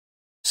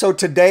So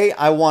today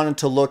I wanted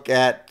to look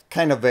at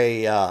kind of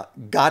a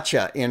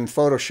gotcha in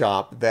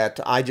Photoshop that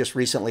I just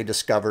recently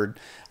discovered.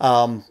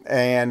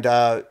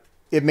 It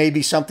may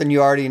be something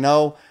you already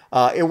know.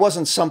 It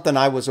wasn't something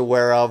I was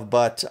aware of,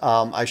 but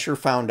I sure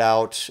found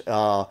out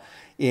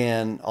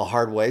in a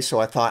hard way.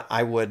 So I thought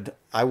I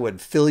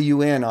would fill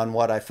you in on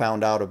what I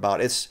found out about.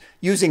 It's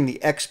using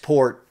the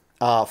export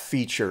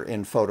feature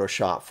in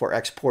Photoshop for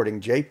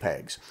exporting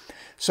JPEGs.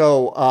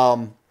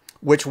 So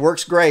which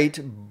works great,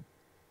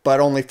 but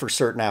only for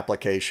certain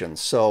applications.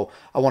 So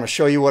I want to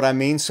show you what I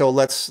mean. So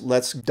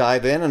let's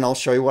dive in and I'll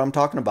show you what I'm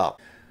talking about.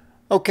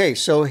 Okay,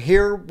 so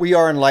here we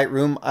are in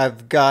Lightroom.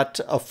 I've got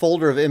a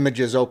folder of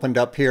images opened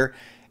up here,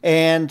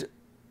 and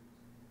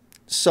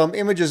some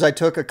images I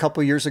took a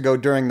couple years ago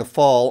during the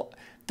fall.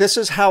 This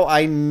is how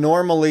I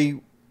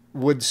normally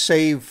would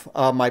save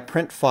my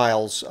print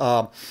files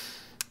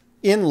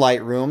in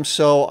Lightroom.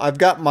 So I've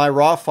got my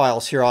raw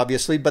files here,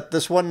 obviously, but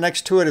this one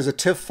next to it is a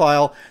TIFF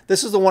file.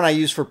 This is the one I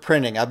use for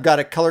printing. I've got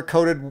it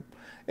color-coded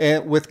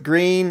with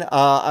green.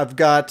 I've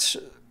got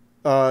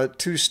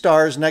 2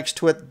 stars next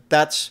to it.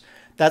 That's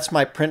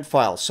my print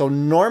file. So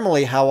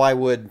normally how I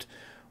would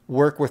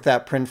work with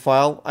that print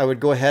file, I would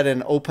go ahead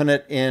and open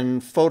it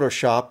in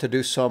Photoshop to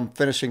do some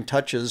finishing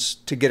touches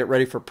to get it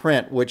ready for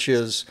print, which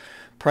is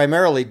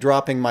primarily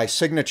dropping my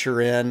signature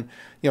in,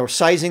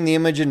 sizing the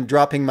image and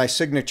dropping my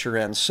signature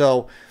in.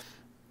 So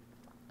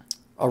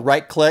a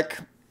right click,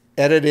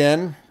 edit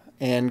in,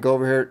 and go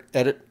over here,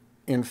 edit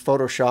in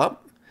Photoshop.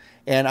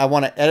 And I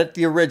want to edit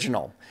the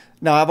original.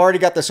 Now I've already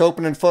got this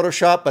open in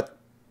Photoshop, but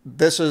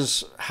this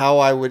is how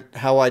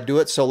I do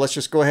it. So let's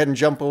just go ahead and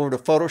jump over to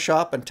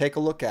Photoshop and take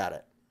a look at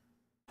it.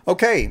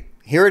 Okay,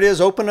 here it is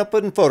open up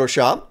in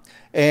Photoshop.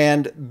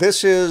 And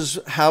this is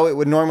how it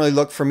would normally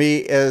look for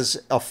me as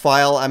a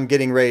file I'm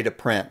getting ready to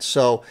print.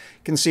 So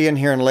you can see in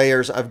here in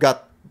layers,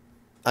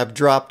 I've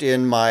dropped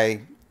in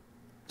my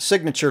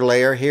signature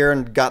layer here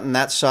and gotten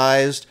that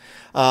sized.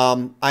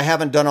 I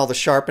haven't done all the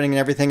sharpening and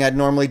everything I'd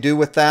normally do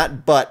with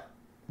that, but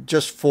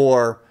just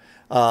for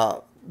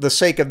the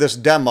sake of this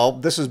demo,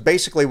 this is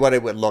basically what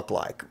it would look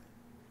like.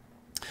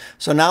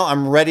 So now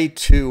I'm ready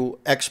to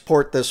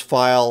export this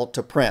file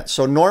to print.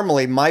 So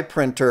normally my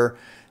printer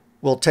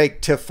will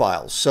take TIFF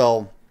files.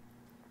 So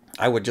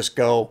I would just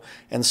go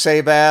and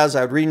save as.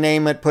 I would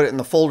rename it, put it in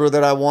the folder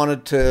that I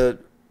wanted to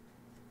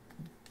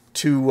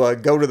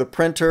go to the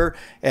printer,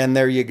 and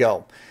there you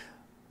go.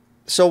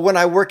 So when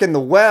I work in the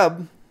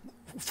web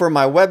for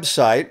my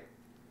website,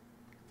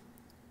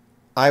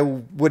 I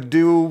would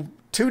do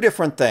 2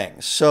 different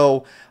things.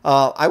 So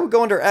I would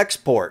go under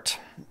Export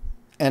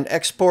and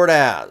Export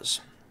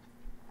As.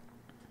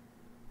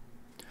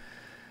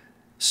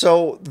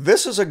 So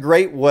this is a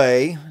great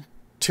way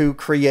to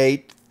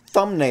create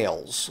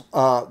thumbnails.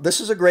 This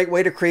is a great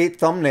way to create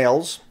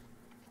thumbnails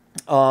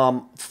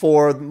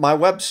for my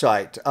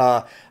website.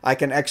 I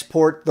can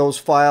export those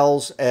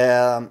files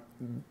and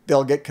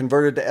they'll get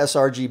converted to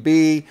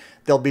sRGB.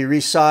 They'll be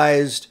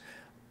resized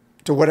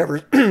to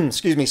whatever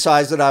excuse me,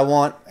 size that I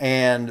want,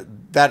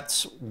 and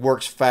that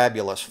works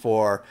fabulous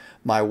for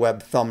my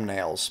web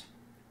thumbnails.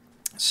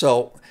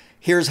 So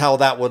here's how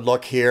that would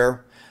look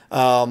here.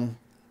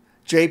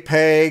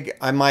 JPEG,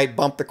 I might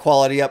bump the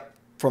quality up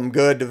from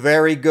good to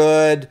very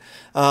good.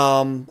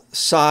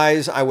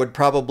 Size, I would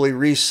probably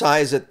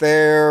resize it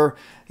there.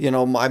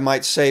 I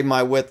might say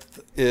my width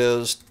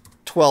is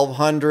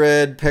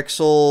 1200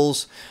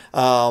 pixels.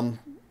 And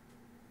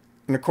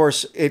of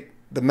course, the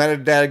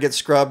metadata gets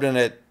scrubbed and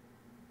it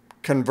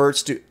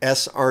converts to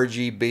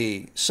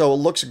sRGB. So it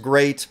looks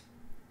great.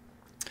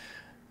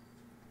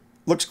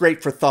 Looks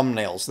great for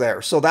thumbnails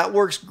there. So that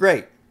works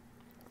great.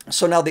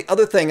 So now the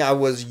other thing I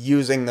was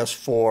using this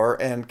for,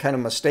 and kind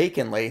of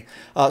mistakenly,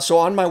 so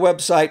on my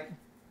website,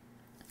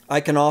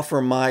 I can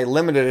offer my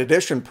limited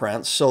edition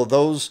prints. So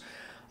those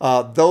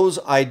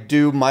I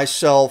do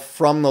myself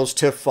from those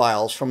TIFF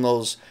files, from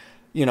those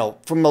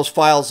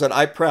files that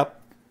I prep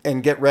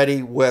and get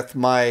ready with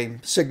my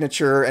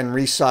signature and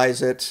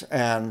resize it,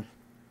 and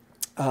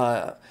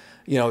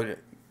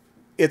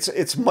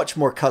it's much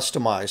more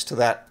customized to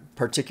that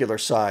particular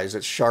size.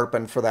 It's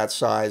sharpened for that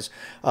size.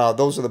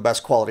 Those are the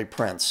best quality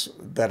prints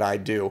that I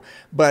do.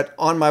 But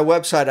on my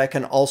website, I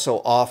can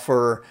also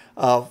offer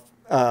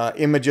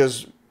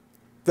images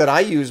that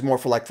I use more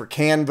for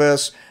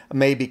canvas,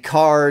 maybe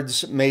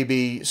cards,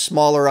 maybe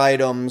smaller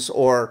items,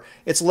 or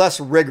it's less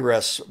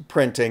rigorous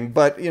printing,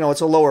 but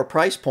it's a lower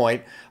price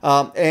point.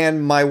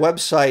 And my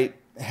website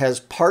has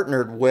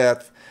partnered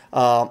with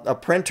a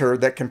printer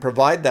that can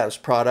provide those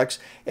products,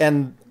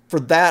 and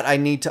for that I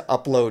need to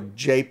upload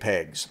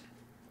JPEGs.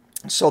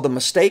 So the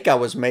mistake I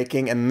was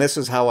making, and this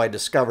is how I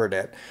discovered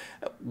it,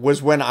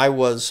 was when I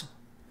was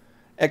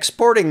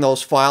exporting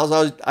those files,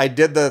 I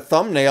did the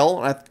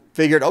thumbnail, and I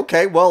figured,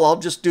 okay, well, I'll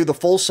just do the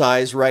full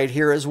size right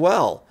here as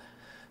well.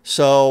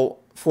 So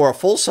for a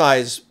full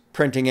size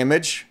printing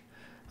image,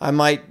 I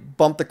might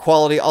bump the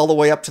quality all the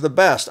way up to the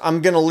best.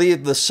 I'm going to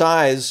leave the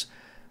size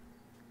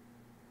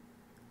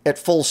at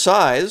full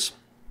size,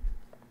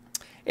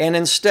 And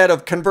instead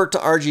of convert to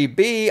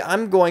RGB,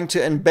 I'm going to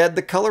embed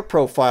the color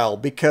profile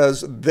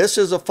because this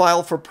is a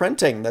file for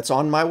printing that's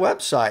on my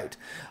website.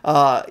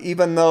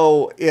 Even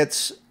though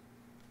it's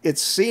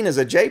seen as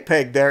a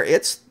JPEG there,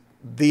 it's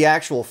the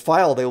actual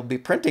file they will be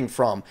printing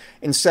from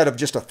instead of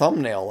just a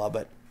thumbnail of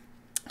it.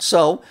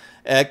 So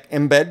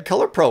embed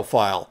color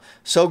profile.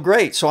 So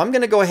great. So I'm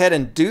going to go ahead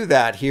and do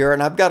that here.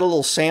 And I've got a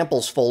little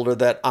samples folder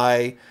that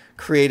I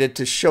created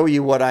to show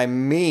you what I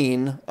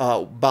mean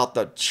about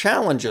the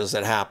challenges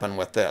that happen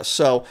with this.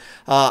 So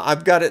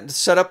I've got it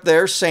set up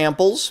there,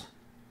 samples.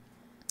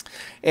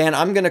 And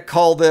I'm going to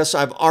call this,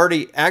 I've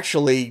already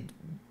actually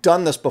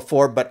done this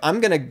before, but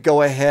I'm going to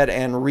go ahead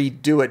and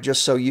redo it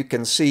just so you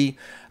can see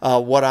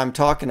what I'm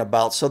talking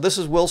about. So this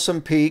is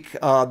Wilson Peak,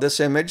 this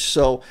image.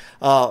 So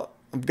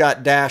I've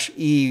got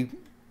 -E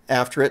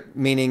after it,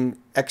 meaning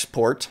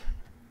export.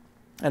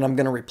 And I'm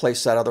going to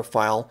replace that other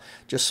file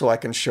just so I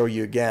can show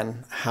you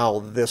again how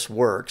this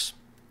works.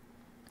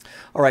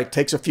 All right,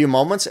 takes a few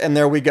moments, and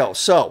there we go.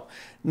 So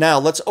now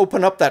let's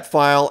open up that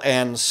file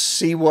and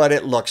see what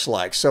it looks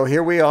like. So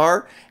here we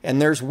are,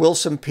 and there's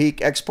Wilson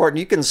Peak export. And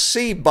you can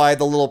see by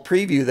the little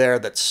preview there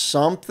that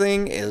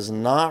something is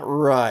not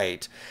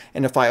right.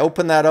 And if I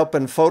open that up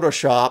in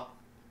Photoshop,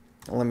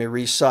 let me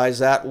resize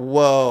that.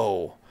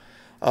 Whoa.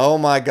 Oh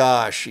my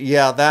gosh.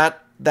 Yeah,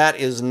 that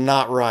is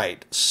not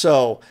right.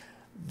 So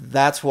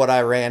that's what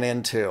I ran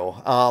into.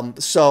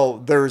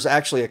 So there's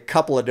actually a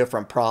couple of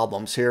different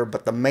problems here,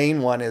 but the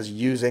main one is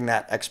using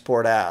that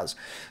export as.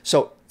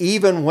 So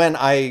even when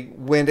I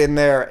went in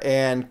there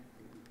and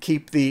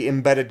keep the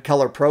embedded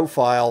color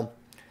profile,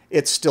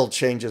 it still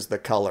changes the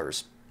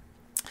colors.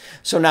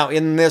 So now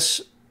in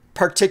this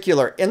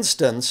particular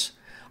instance,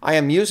 I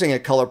am using a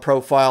color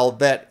profile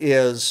that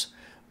is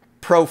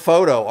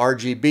ProPhoto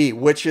RGB,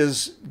 which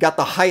is got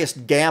the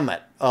highest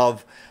gamut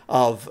of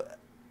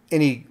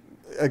any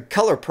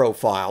color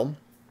profile,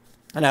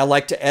 and I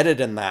like to edit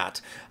in that.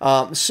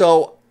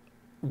 So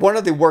one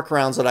of the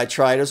workarounds that I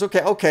tried is,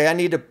 okay, I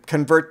need to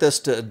convert this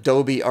to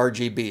Adobe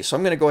RGB. So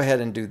I'm going to go ahead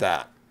and do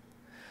that.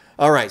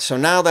 All right, so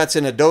now that's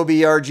in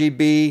Adobe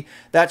RGB.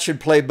 That should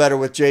play better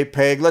with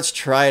JPEG. Let's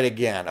try it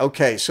again.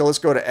 Okay, so let's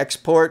go to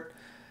export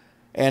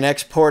and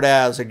export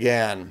as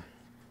again.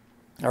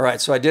 All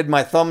right, so I did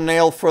my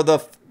thumbnail for the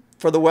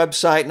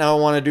website. Now I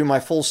want to do my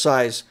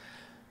full-size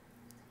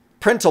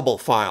printable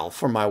file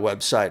for my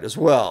website as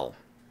well.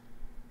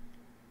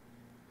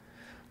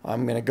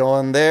 I'm going to go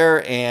in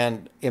there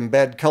and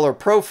embed color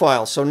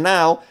profile. So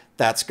now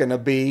that's going to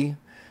be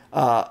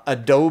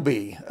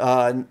Adobe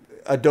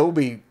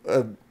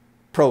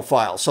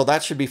profile. So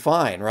that should be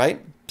fine,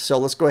 right? So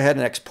let's go ahead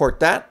and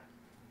export that.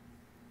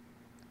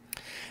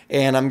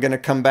 And I'm going to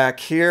come back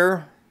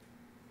here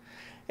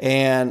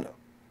and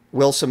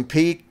Wilson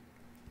Peak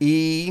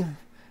E,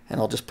 and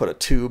I'll just put a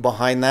 2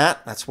 behind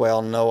that. That's why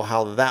I'll know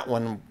how that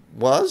one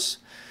was.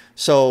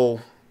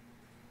 So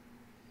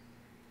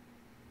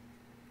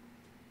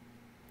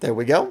there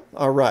we go.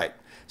 All right.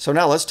 So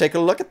now let's take a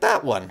look at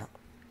that one.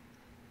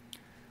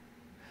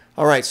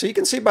 All right. So you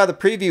can see by the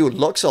preview, it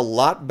looks a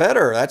lot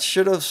better. That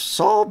should have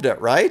solved it,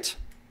 right?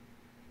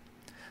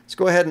 Let's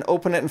go ahead and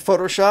open it in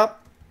Photoshop.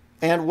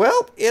 And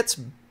well,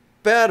 it's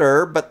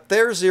better, but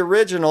there's the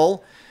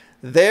original.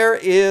 There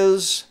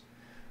is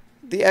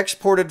the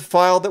exported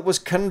file that was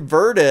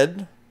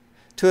converted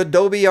to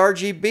Adobe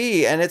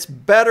RGB, and it's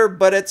better,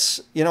 but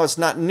it's, you know, it's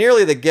not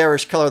nearly the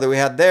garish color that we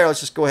had there. Let's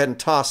just go ahead and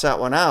toss that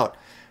one out.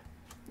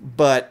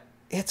 But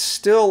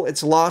it's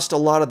lost a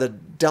lot of the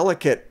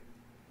delicate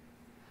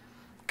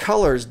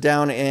colors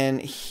down in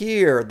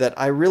here that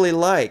I really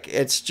like.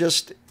 It's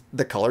just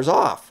the color's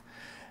off.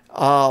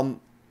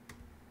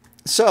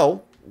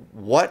 So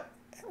what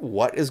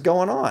is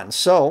going on?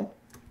 So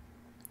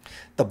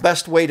the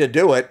best way to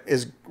do it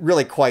is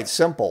really quite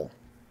simple.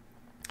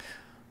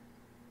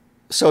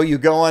 So you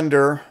go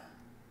under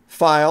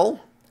File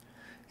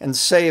and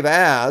Save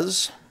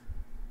As.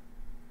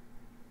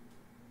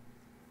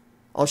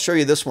 I'll show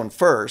you this one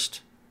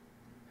first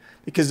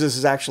because this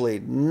is actually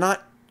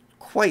not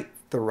quite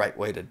the right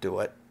way to do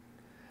it.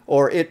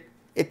 Or it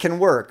can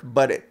work,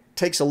 but it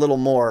takes a little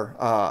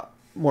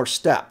more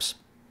steps.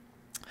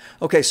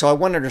 Okay, so I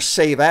went under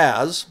Save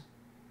As.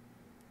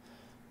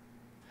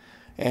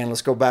 And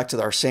let's go back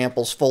to our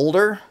samples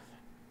folder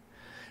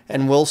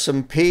and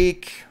Wilson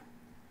Peak.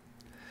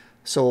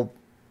 So we'll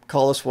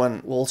call this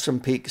one Wilson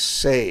Peak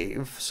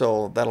Save.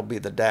 So that'll be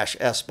the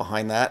 -S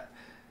behind that.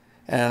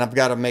 And I've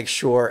got to make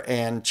sure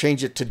and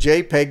change it to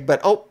JPEG.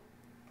 But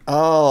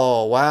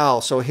oh wow.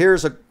 So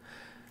here's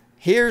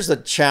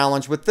the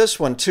challenge with this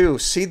one too.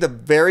 See the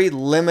very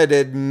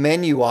limited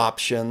menu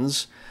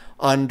options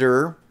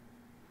under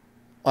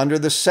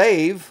the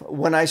save.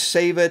 When I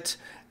save it,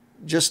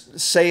 just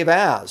save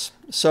as.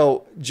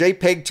 So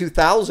JPEG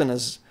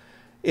 2000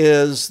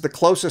 is the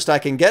closest I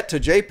can get to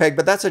JPEG,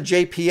 but that's a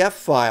JPF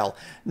file.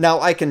 Now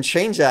I can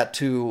change that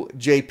to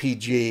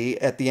JPG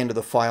at the end of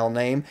the file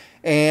name,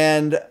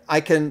 and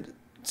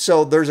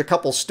so there's a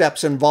couple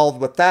steps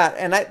involved with that,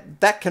 and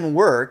that can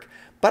work,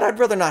 but I'd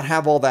rather not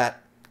have all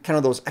that kind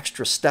of those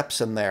extra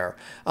steps in there.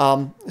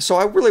 So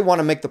I really want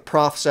to make the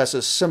process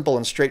as simple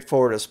and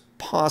straightforward as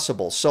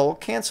possible. So I'll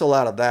cancel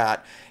out of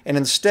that, and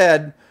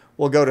instead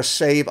we'll go to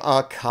Save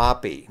a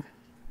Copy.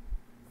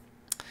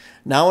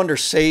 Now under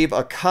Save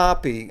a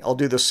Copy, I'll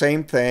do the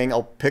same thing.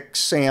 I'll pick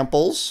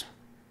Samples.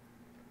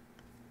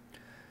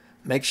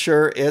 Make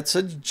sure it's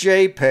a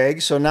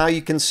JPEG. So now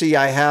you can see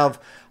I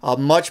have a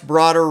much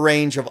broader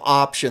range of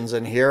options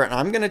in here, and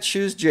I'm going to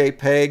choose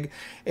JPEG,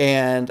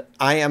 and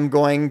I am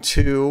going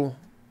to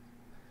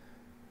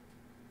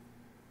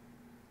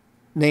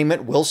name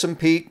it Wilson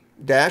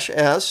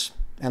Peak-S,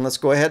 and let's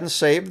go ahead and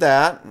save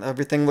that.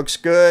 Everything looks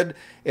good.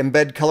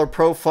 Embed color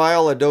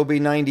profile, Adobe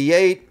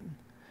 98.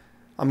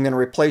 I'm going to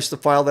replace the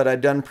file that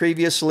I'd done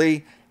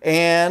previously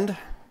and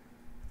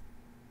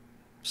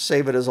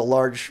save it as a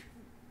large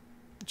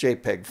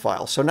JPEG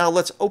file. So now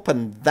let's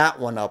open that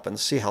one up and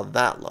see how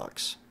that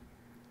looks.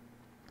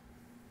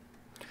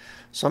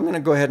 So I'm going to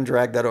go ahead and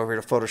drag that over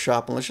to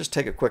Photoshop, and let's just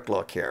take a quick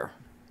look here.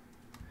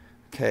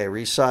 Okay,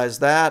 resize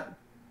that.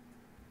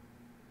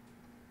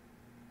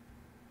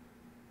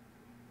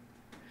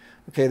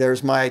 Okay,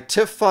 there's my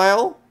TIFF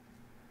file.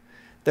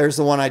 There's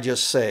the one I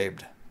just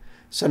saved.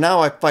 So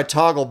now if I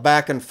toggle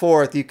back and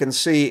forth, you can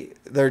see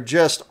they're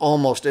just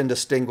almost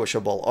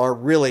indistinguishable, or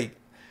really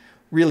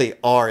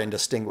are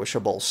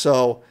indistinguishable.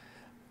 So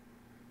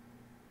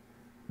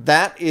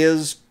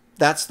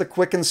that's the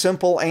quick and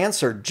simple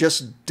answer.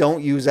 Just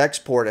don't use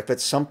export if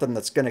it's something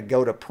that's going to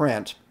go to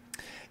print.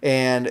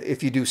 And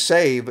if you do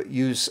save,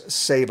 use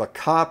Save a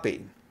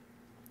Copy.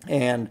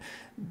 And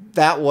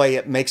that way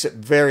it makes it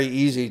very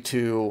easy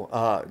to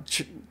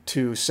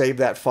save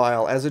that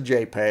file as a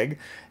JPEG.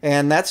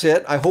 And that's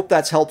it. I hope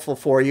that's helpful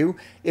for you.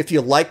 If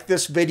you like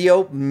this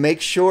video,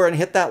 make sure and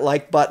hit that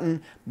like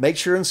button. Make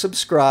sure and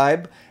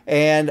subscribe.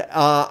 And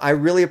I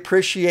really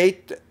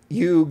appreciate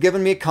you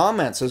giving me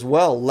comments as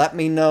well. Let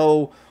me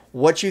know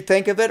what you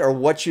think of it or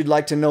what you'd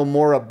like to know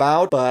more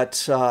about. But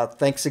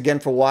thanks again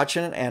for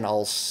watching, and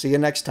I'll see you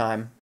next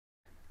time.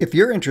 If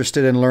you're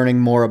interested in learning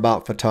more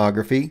about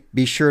photography,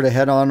 be sure to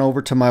head on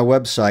over to my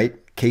website,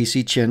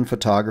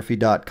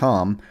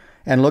 caseychinphotography.com,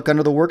 and look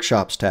under the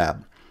Workshops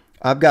tab.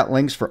 I've got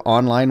links for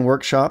online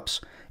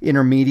workshops,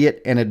 intermediate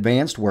and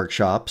advanced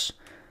workshops,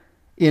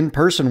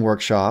 in-person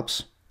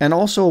workshops, and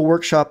also a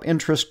workshop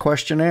interest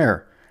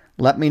questionnaire.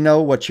 Let me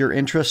know what you're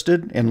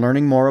interested in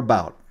learning more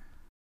about.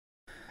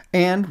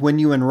 And when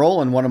you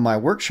enroll in one of my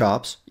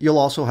workshops, you'll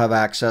also have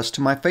access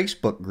to my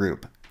Facebook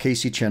group,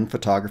 Casey Chin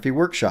Photography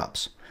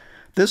Workshops.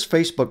 This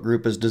Facebook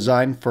group is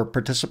designed for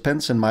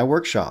participants in my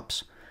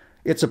workshops.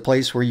 It's a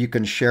place where you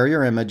can share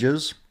your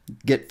images,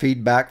 get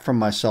feedback from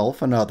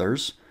myself and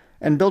others,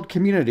 and build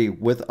community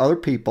with other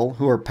people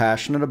who are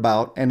passionate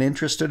about and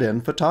interested in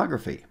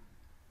photography.